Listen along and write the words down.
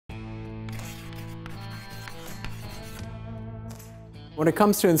When it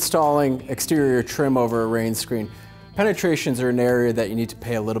comes to installing exterior trim over a rain screen, penetrations are an area that you need to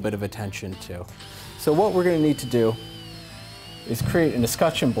pay a little bit of attention to. So what we're going to need to do is create an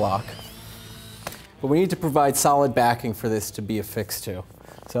escutcheon block, but we need to provide solid backing for this to be affixed to.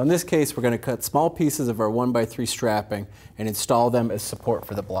 So in this case, we're going to cut small pieces of our 1x3 strapping and install them as support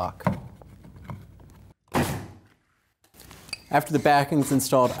for the block. After the backing is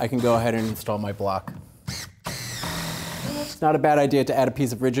installed, I can go ahead and install my block. It's not a bad idea to add a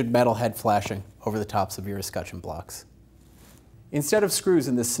piece of rigid metal head flashing over the tops of your escutcheon blocks. Instead of screws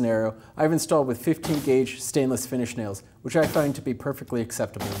in this scenario, I've installed with 15 gauge stainless finish nails, which I find to be perfectly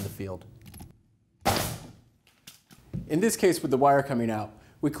acceptable in the field. In this case, with the wire coming out,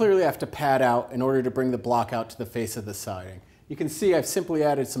 we clearly have to pad out in order to bring the block out to the face of the siding. You can see I've simply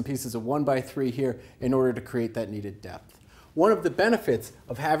added some pieces of 1x3 here in order to create that needed depth. One of the benefits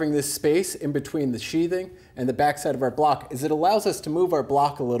of having this space in between the sheathing and the backside of our block is it allows us to move our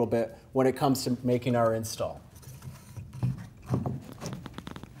block a little bit when it comes to making our install.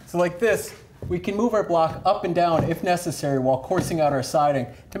 So like this, we can move our block up and down if necessary while coursing out our siding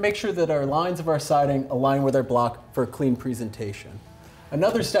to make sure that our lines of our siding align with our block for a clean presentation.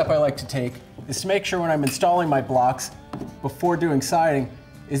 Another step I like to take is to make sure when I'm installing my blocks before doing siding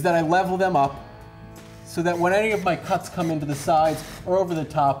is that I level them up so that when any of my cuts come into the sides or over the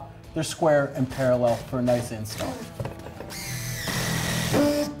top, they're square and parallel for a nice install.